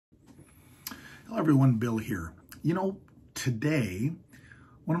Hello everyone, Bill here. Today,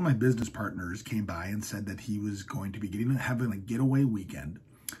 one of my business partners came by and said that he was going to be having a getaway weekend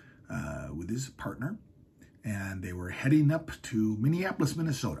with his partner, and they were heading up to Minneapolis,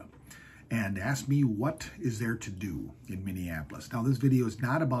 Minnesota, and asked me what is there to do in Minneapolis. Now, this video is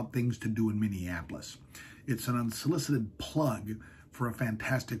not about things to do in Minneapolis. It's an unsolicited plug for a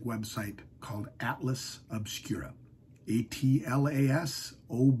fantastic website called Atlas Obscura. A-T-L-A-S-O-B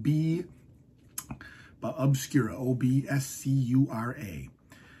Obscura, O-B-S-C-U-R-A.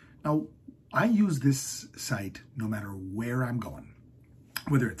 Now, I use this site no matter where I'm going,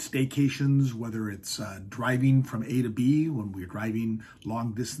 whether it's staycations, whether it's driving from A to B, when we're driving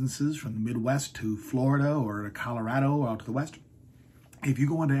long distances from the Midwest to Florida or to Colorado or out to the West. If you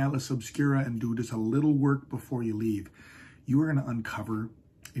go into Atlas Obscura and do just a little work before you leave, you are going to uncover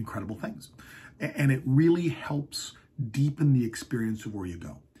incredible things. And it really helps deepen the experience of where you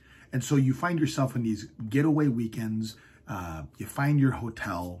go. And so you find yourself in these getaway weekends, you find your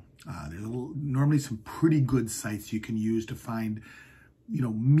hotel. There's normally some pretty good sites you can use to find,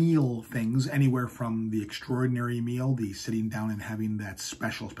 meal things, anywhere from the extraordinary meal, the sitting down and having that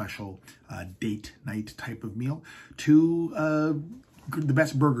special date night type of meal, to the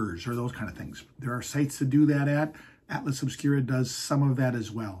best burgers or those kind of things. There are sites to do that at. Atlas Obscura does some of that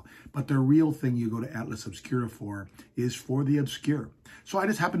as well. But the real thing you go to Atlas Obscura for is for the obscure. So I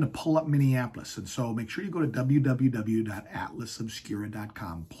just happened to pull up Minneapolis. And so make sure you go to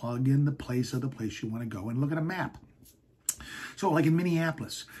www.atlasobscura.com. Plug in the place of the place you want to go and look at a map. So like in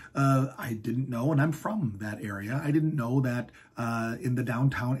Minneapolis, I didn't know, and I'm from that area, I didn't know that in the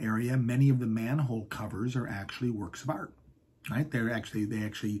downtown area, many of the manhole covers are actually works of art. Right? They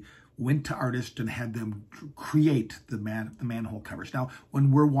actually went to artists and had them create the manhole covers. Now,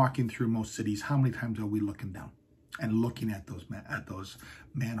 when we're walking through most cities, how many times are we looking down and looking at those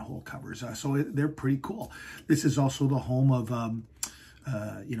manhole covers? So they're pretty cool. This is also the home of,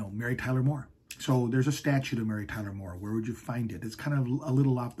 Mary Tyler Moore. So there's a statue to Mary Tyler Moore. Where would you find it? It's kind of a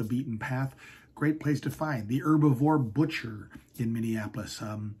little off the beaten path. Great place to find. The Herbivore Butcher in Minneapolis,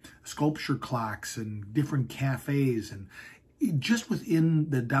 sculpture clocks and different cafes, and just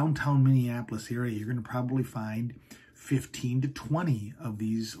within the downtown Minneapolis area, you're going to probably find 15 to 20 of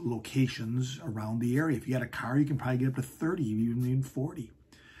these locations around the area. If you got a car, you can probably get up to 30, even 40.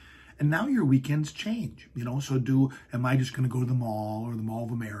 And now your weekends change, so am I just going to go to the mall or the Mall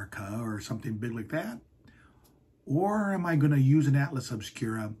of America or something big like that? Or am I going to use an Atlas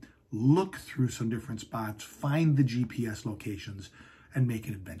Obscura, look through some different spots, find the GPS locations, and make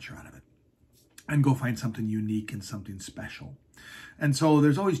an adventure out of it? And go find something unique and something special. And so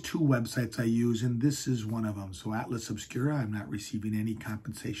there's always two websites I use, and this is one of them. So Atlas Obscura, I'm not receiving any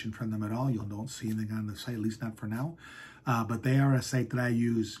compensation from them at all. You don't see anything on the site, at least not for now. But they are a site that I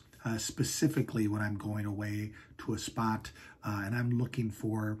use specifically when I'm going away to a spot and I'm looking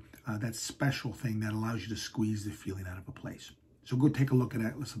for that special thing that allows you to squeeze the feeling out of a place. So go take a look at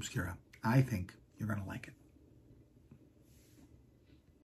Atlas Obscura. I think you're going to like it.